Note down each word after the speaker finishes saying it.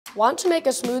Want to make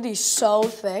a smoothie so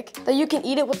thick that you can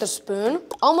eat it with a spoon?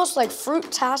 Almost like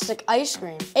fruit-tastic ice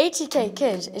cream. ATK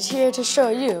Kids is here to show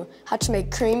you how to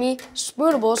make creamy,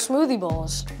 spoonable smoothie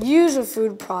bowls. Use a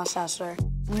food processor,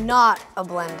 not a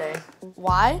blender.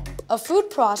 Why? A food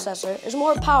processor is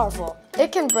more powerful.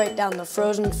 It can break down the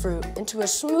frozen fruit into a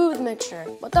smooth mixture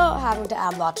without having to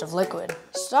add lots of liquid.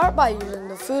 Start by using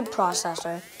the food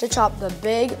processor to chop the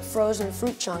big frozen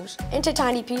fruit chunks into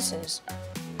tiny pieces.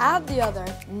 Add the other,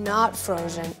 not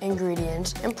frozen,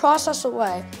 ingredients and process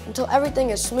away until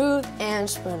everything is smooth and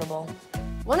spoonable.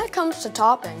 When it comes to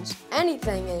toppings,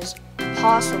 anything is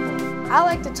possible. I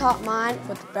like to top mine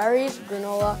with berries,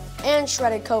 granola, and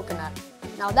shredded coconut.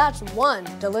 Now that's one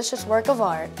delicious work of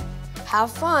art.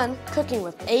 Have fun cooking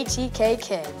with ATK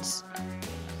Kids.